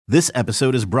This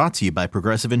episode is brought to you by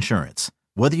Progressive Insurance.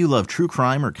 Whether you love true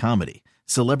crime or comedy,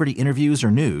 celebrity interviews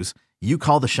or news, you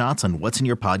call the shots on what's in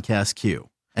your podcast queue.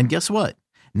 And guess what?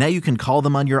 Now you can call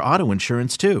them on your auto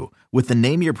insurance too with the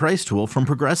Name Your Price tool from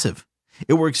Progressive.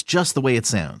 It works just the way it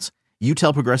sounds. You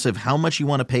tell Progressive how much you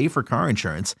want to pay for car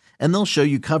insurance, and they'll show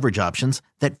you coverage options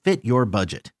that fit your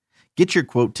budget. Get your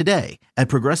quote today at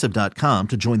Progressive.com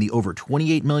to join the over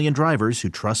 28 million drivers who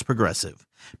trust Progressive.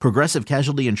 Progressive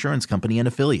Casualty Insurance Company and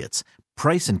Affiliates.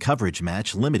 Price and coverage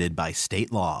match limited by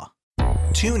state law.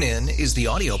 TuneIn is the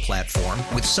audio platform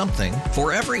with something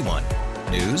for everyone.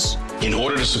 News. In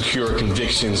order to secure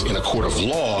convictions in a court of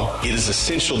law, it is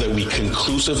essential that we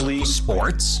conclusively.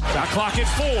 Sports. Got clock at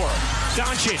 4.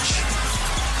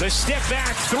 Doncic. The step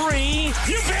back 3.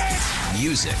 You bet.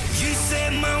 Music. You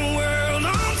set my world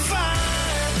on fire.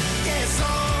 Yes,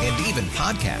 and even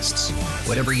podcasts.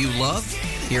 Whatever you love,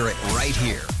 hear it right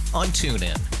here on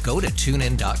TuneIn. Go to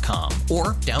TuneIn.com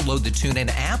or download the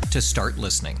TuneIn app to start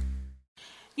listening.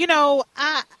 You know,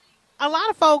 a lot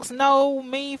of folks know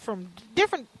me from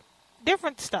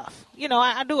different stuff. You know,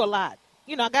 I do a lot.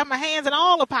 You know, I got my hands in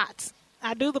all the pots.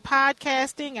 I do the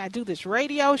podcasting. I do this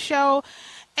radio show.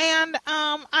 And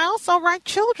I also write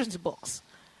children's books.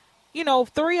 You know,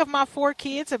 3 of my 4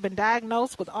 kids have been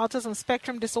diagnosed with autism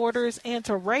spectrum disorders. And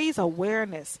to raise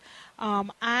awareness,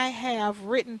 I have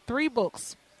written 3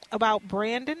 books about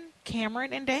Brandon,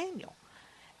 Cameron, and Daniel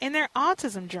and their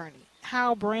autism journey.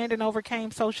 How Brandon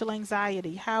overcame social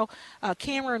anxiety, how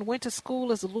Cameron went to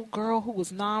school as a little girl who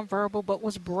was nonverbal but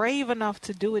was brave enough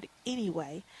to do it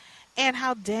anyway, and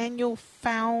how Daniel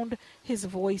found his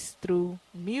voice through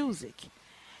music.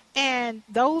 And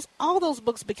all those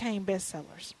books became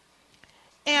bestsellers.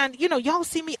 And, you know, y'all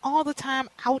see me all the time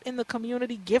out in the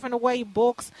community giving away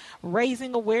books,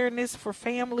 raising awareness for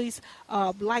families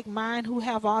like mine who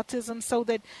have autism so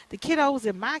that the kiddos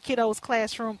in my kiddos'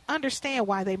 classroom understand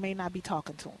why they may not be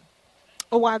talking to them,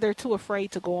 or why they're too afraid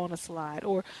to go on a slide,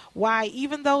 or why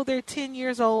even though they're 10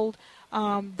 years old,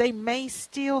 they may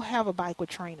still have a bike with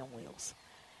training wheels.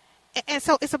 And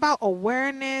so it's about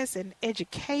awareness and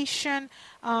education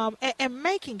and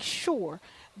making sure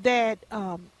that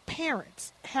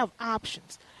parents have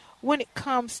options when it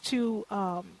comes to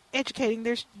educating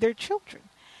their children.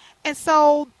 And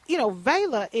so, you know,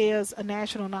 VELA is a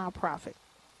national nonprofit,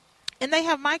 and they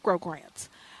have micro grants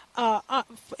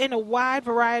in a wide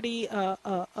variety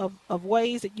of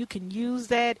ways that you can use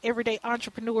that. Everyday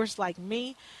entrepreneurs like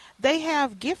me, they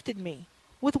have gifted me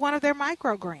with one of their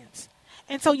micro grants.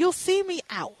 And so you'll see me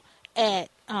out at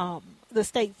the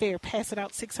state fair passing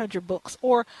out 600 books,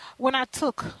 or when I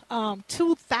took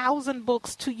 2,000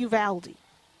 books to Uvalde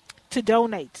to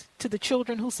donate to the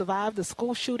children who survived the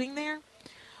school shooting there,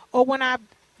 or when I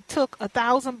took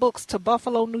 1,000 books to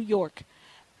Buffalo, New York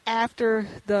after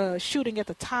the shooting at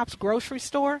the Tops grocery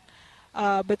store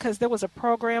because there was a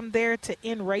program there to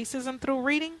end racism through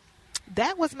reading.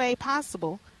 That was made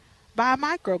possible by a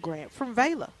micro grant from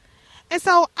VELA. And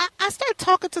so I started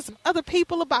talking to some other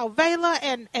people about VELA,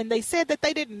 and they said that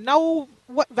they didn't know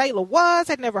what VELA was,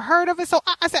 had never heard of it. So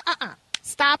I said,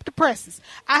 stop the presses.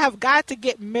 I have got to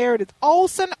get Meredith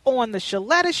Olson on the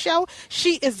Sheletta show.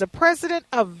 She is the president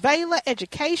of VELA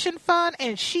Education Fund,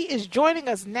 and she is joining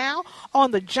us now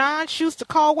on the John Schuster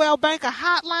Caldwell Banker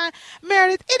hotline.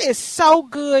 Meredith, it is so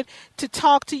good to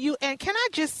talk to you. And can I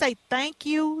just say thank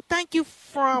you? Thank you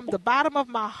from the bottom of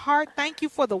my heart. Thank you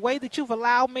for the way that you've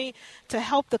allowed me to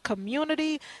help the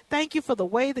community. Thank you for the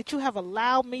way that you have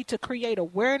allowed me to create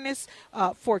awareness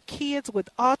for kids with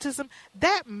autism.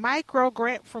 That micro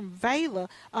grant from VELA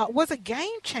was a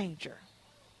game changer.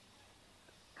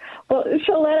 Well,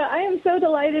 Sheletta, I am so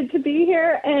delighted to be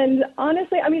here. And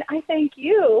honestly, I mean, I thank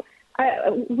you.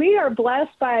 We are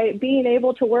blessed by being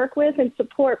able to work with and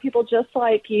support people just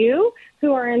like you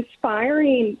who are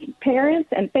inspiring parents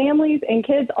and families and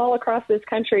kids all across this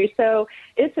country. So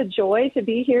it's a joy to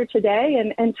be here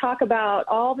today and talk about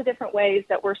all the different ways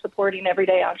that we're supporting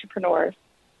everyday entrepreneurs.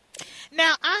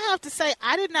 Now, I have to say,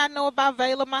 I did not know about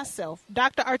VELA myself.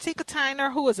 Dr. Artika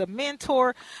Tyner, who is a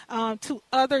mentor to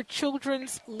other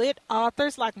children's lit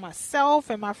authors like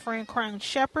myself and my friend Crown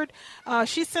Shepherd,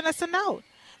 she sent us a note.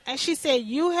 And she said,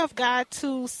 you have got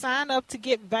to sign up to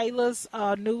get VELA's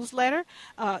newsletter.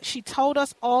 She told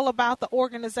us all about the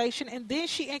organization, and then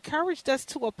she encouraged us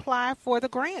to apply for the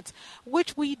grants,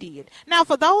 which we did. Now,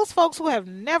 for those folks who have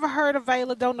never heard of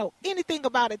VELA, don't know anything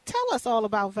about it, tell us all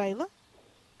about VELA.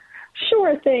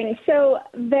 Sure thing. So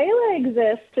VELA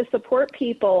exists to support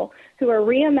people who are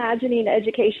reimagining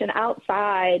education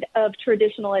outside of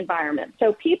traditional environments.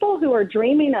 So people who are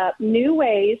dreaming up new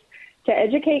ways to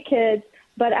educate kids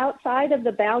but outside of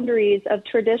the boundaries of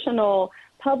traditional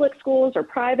public schools or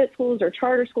private schools or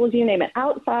charter schools, you name it,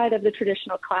 outside of the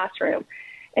traditional classroom.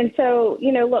 And so,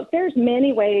 look, there's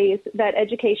many ways that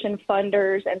education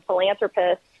funders and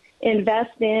philanthropists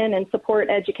invest in and support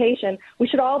education. We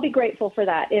should all be grateful for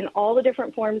that in all the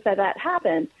different forms that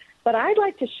happens. But I'd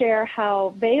like to share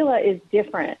how VELA is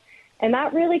different. And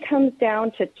that really comes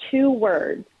down to two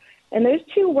words. And those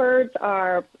two words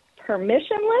are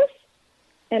permissionless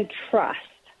and trust.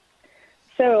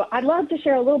 So I'd love to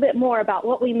share a little bit more about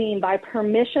what we mean by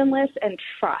permissionless and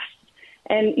trust.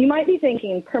 And you might be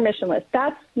thinking, permissionless,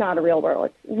 that's not a real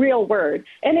word.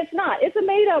 And it's not. It's a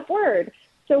made-up word.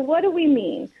 So what do we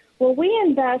mean? Well, we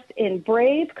invest in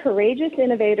brave, courageous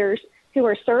innovators who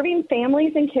are serving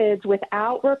families and kids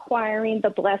without requiring the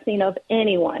blessing of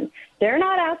anyone. They're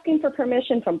not asking for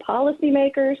permission from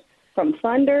policymakers, from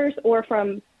funders, or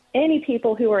from any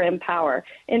people who are in power.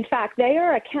 In fact, they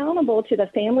are accountable to the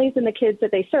families and the kids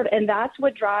that they serve, and that's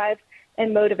what drives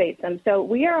and motivates them. So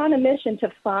we are on a mission to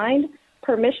find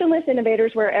permissionless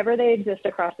innovators wherever they exist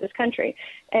across this country.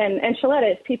 And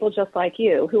Sheletta, it's people just like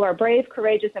you who are brave,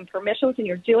 courageous, and permissionless, and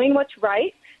you're doing what's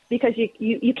right because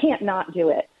you can't not do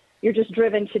it. You're just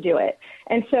driven to do it.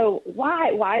 And so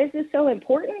why is this so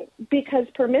important? Because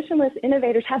permissionless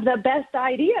innovators have the best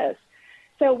ideas.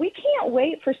 So we can't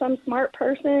wait for some smart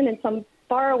person in some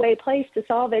faraway place to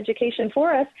solve education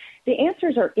for us. The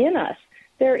answers are in us.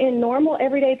 They're in normal,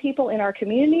 everyday people in our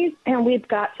communities, and we've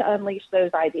got to unleash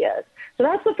those ideas. So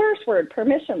that's the first word,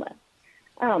 permissionless.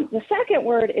 The second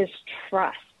word is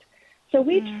trust. So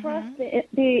we trust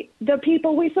the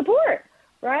people we support,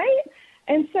 right?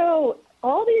 And so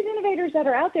all these innovators that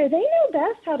are out there, they know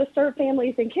best how to serve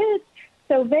families and kids.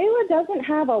 So VELA doesn't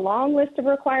have a long list of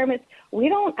requirements. We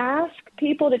don't ask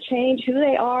people to change who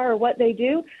they are or what they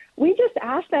do. We just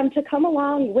ask them to come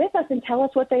along with us and tell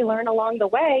us what they learn along the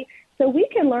way so we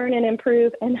can learn and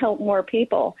improve and help more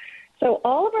people. So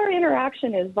all of our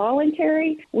interaction is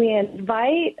voluntary. We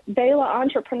invite VELA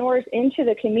entrepreneurs into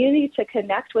the community to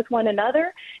connect with one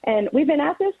another. And we've been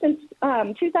at this since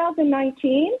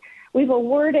 2019. We've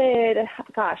awarded,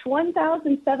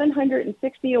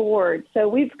 1,760 awards. So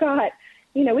we've got,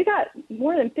 we got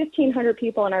more than 1,500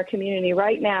 people in our community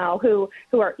right now who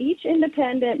are each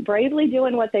independent, bravely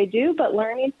doing what they do, but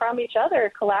learning from each other,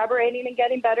 collaborating and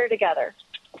getting better together.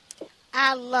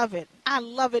 I love it. I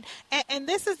love it. And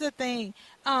this is the thing,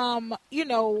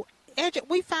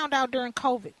 we found out during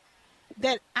COVID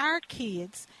that our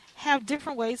kids have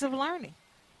different ways of learning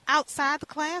outside the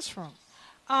classroom.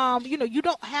 You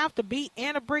don't have to be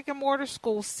in a brick and mortar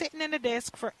school sitting in a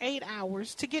desk for 8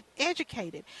 hours to get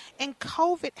educated. And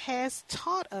COVID has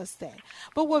taught us that.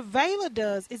 But what VELA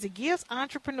does is it gives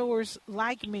entrepreneurs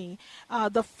like me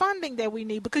the funding that we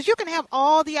need, because you can have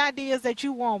all the ideas that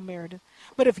you want, Meredith.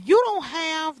 But if you don't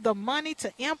have the money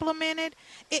to implement it,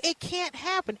 it can't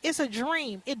happen. It's a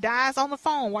dream. It dies on the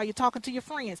phone while you're talking to your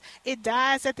friends. It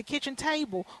dies at the kitchen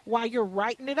table while you're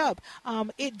writing it up.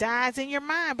 It dies in your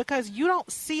mind because you don't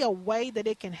see a way that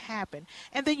it can happen.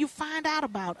 And then you find out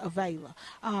about a VELA,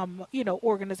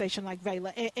 organization like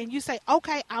VELA, and you say,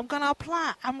 okay, I'm going to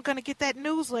apply. I'm going to get that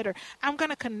newsletter. I'm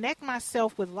going to connect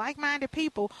myself with like-minded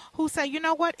people who say, you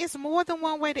know what, it's more than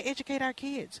one way to educate our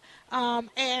kids.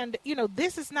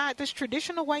 This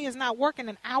traditional way is not working,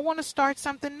 and I want to start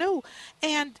something new.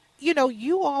 And,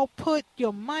 you all put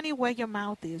your money where your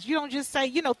mouth is. You don't just say,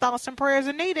 thoughts and prayers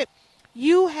are needed.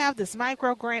 You have this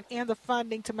micro grant and the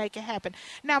funding to make it happen.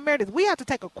 Now, Meredith, we have to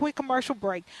take a quick commercial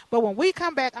break. But when we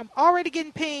come back, I'm already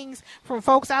getting pings from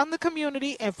folks out in the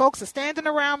community, and folks are standing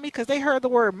around me because they heard the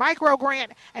word micro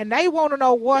grant and they want to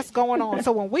know what's going on.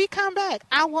 So when we come back,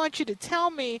 I want you to tell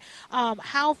me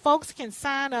how folks can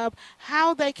sign up,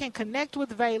 how they can connect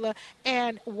with VELA,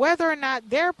 and whether or not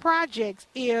their project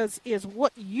is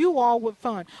what you all would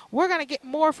fund. We're going to get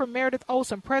more from Meredith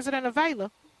Olson, president of VELA,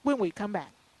 when we come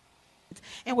back.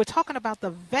 And we're talking about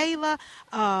the VELA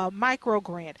micro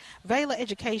grant, VELA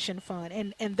Education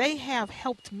Fund, and they have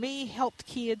helped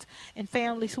kids and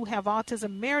families who have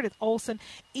autism. Meredith Olson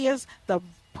is the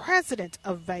president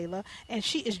of VELA, and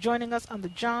she is joining us on the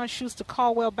John Schuster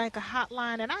Caldwell Banker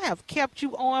Hotline. And I have kept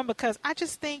you on because I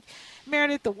just think,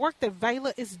 Meredith, the work that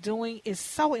VELA is doing is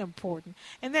so important.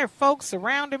 And there are folks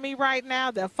surrounding me right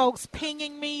now. There are folks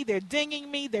pinging me, they're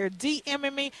dinging me, they're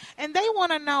DMing me, and they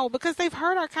want to know, because they've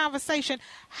heard our conversation,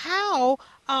 how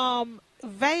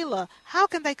VELA, how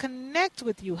can they connect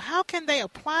with you? How can they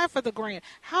apply for the grant?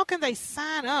 How can they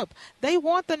sign up? They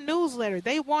want the newsletter.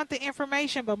 They want the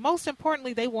information, but most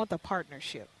importantly, they want the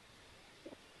partnership.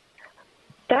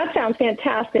 That sounds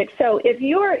fantastic. So if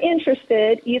you are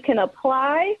interested, you can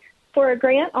apply for a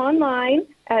grant online.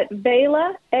 at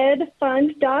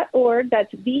VELAEdFund.org.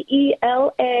 That's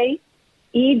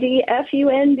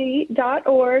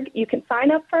VELAEdFund.org. You can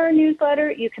sign up for our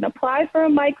newsletter. You can apply for a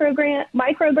microgrant.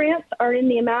 Microgrants are in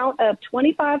the amount of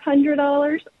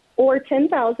 $2,500 or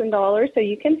 $10,000, so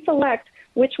you can select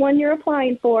which one you're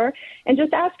applying for, and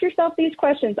just ask yourself these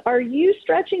questions. Are you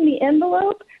stretching the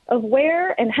envelope of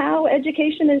where and how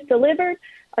education is delivered?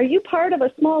 Are you part of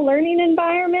a small learning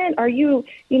environment? Are you,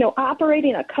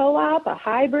 operating a co-op, a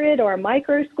hybrid, or a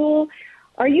micro school?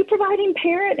 Are you providing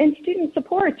parent and student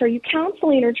supports? Are you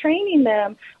counseling or training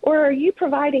them? Or are you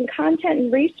providing content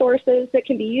and resources that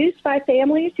can be used by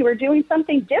families who are doing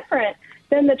something different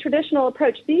than the traditional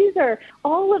approach?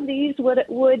 All of these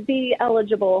would be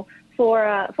eligible for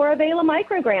a VELA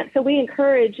microgrant. So we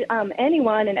encourage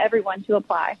anyone and everyone to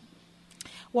apply.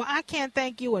 Well, I can't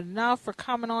thank you enough for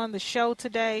coming on the show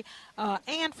today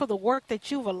and for the work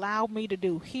that you've allowed me to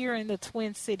do here in the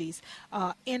Twin Cities,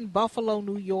 in Buffalo,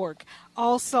 New York,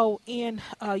 also in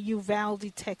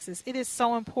Uvalde, Texas. It is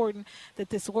so important that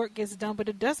this work gets done, but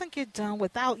it doesn't get done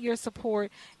without your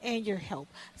support and your help.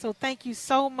 So thank you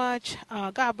so much.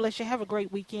 God bless you. Have a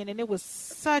great weekend. And it was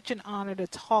such an honor to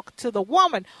talk to the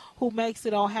woman who makes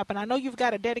it all happen. I know you've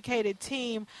got a dedicated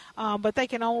team, but they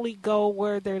can only go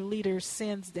where their leader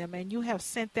sends them, and you have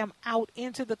sent them out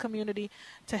into the community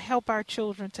to help our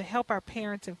children, to help our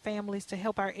parents and families, to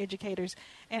help our educators,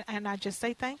 and I just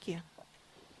say thank you.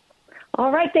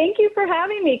 All right, thank you for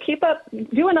having me. Keep up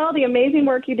doing all the amazing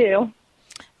work you do.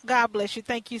 God bless you.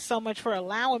 Thank you so much for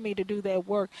allowing me to do that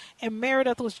work. And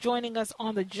Meredith was joining us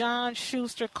on the John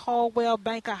Schuster Caldwell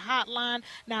Banker Hotline.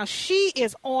 Now, she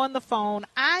is on the phone.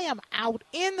 I am out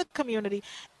in the community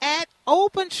at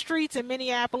Open Streets in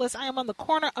Minneapolis. I am on the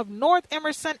corner of North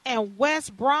Emerson and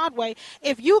West Broadway.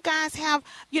 If you guys have,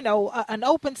 an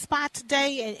open spot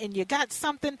today and you got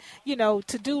something,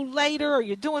 to do later, or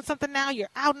you're doing something now, you're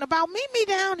out and about, meet me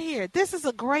down here. This is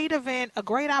a great event, a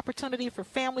great opportunity for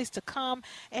families to come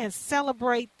and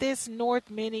celebrate this North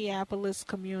Minneapolis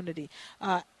community.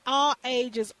 All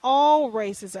ages, all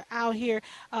races are out here.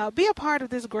 Be a part of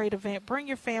this great event. Bring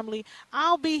your family.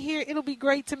 I'll be here. It'll be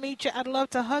great to meet you. I'd love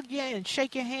to hug you and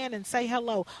shake your hand and say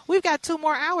hello. We've got 2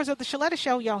 more hours of the Sheletta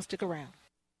Show. Y'all stick around.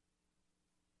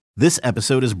 This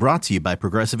episode is brought to you by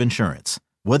Progressive Insurance.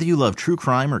 Whether you love true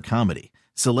crime or comedy,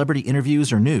 celebrity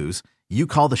interviews or news, you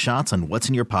call the shots on what's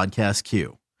in your podcast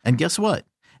queue. And guess what?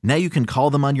 Now you can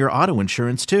call them on your auto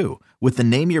insurance too with the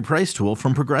Name Your Price tool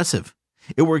from Progressive.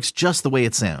 It works just the way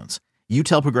it sounds. You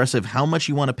tell Progressive how much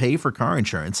you want to pay for car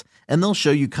insurance, and they'll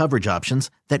show you coverage options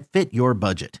that fit your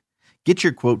budget. Get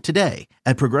your quote today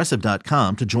at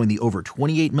Progressive.com to join the over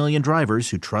 28 million drivers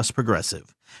who trust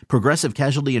Progressive. Progressive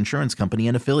Casualty Insurance Company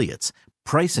and Affiliates.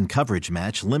 Price and coverage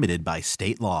match limited by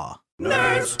state law.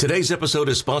 Nerds. Today's episode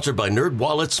is sponsored by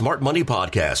NerdWallet's Smart Money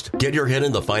Podcast. Get your head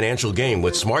in the financial game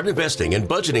with smart investing and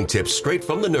budgeting tips straight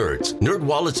from the nerds.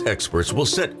 NerdWallet's experts will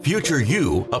set future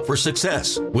you up for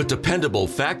success with dependable,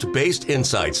 fact-based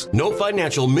insights. No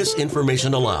financial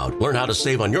misinformation allowed. Learn how to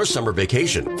save on your summer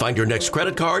vacation, find your next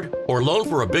credit card or loan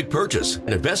for a big purchase,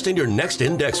 and invest in your next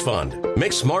index fund.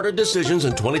 Make smarter decisions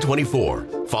in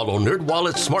 2024. Follow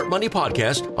NerdWallet's Smart Money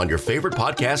Podcast on your favorite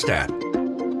podcast app.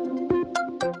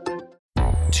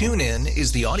 TuneIn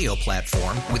is the audio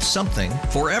platform with something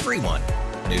for everyone.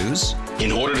 News.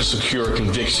 In order to secure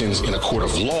convictions in a court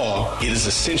of law, it is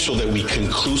essential that we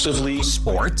conclusively.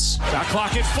 Sports. Shot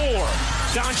clock at 4.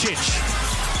 Doncic.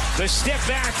 The step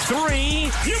back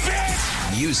 3. You bet.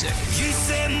 Music. You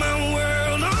set my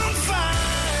world on fire.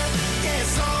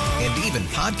 Yes, and even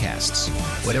podcasts.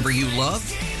 Whatever you love,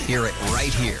 hear it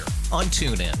right here on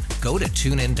TuneIn. Go to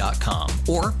TuneIn.com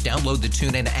or download the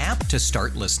TuneIn app to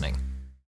start listening.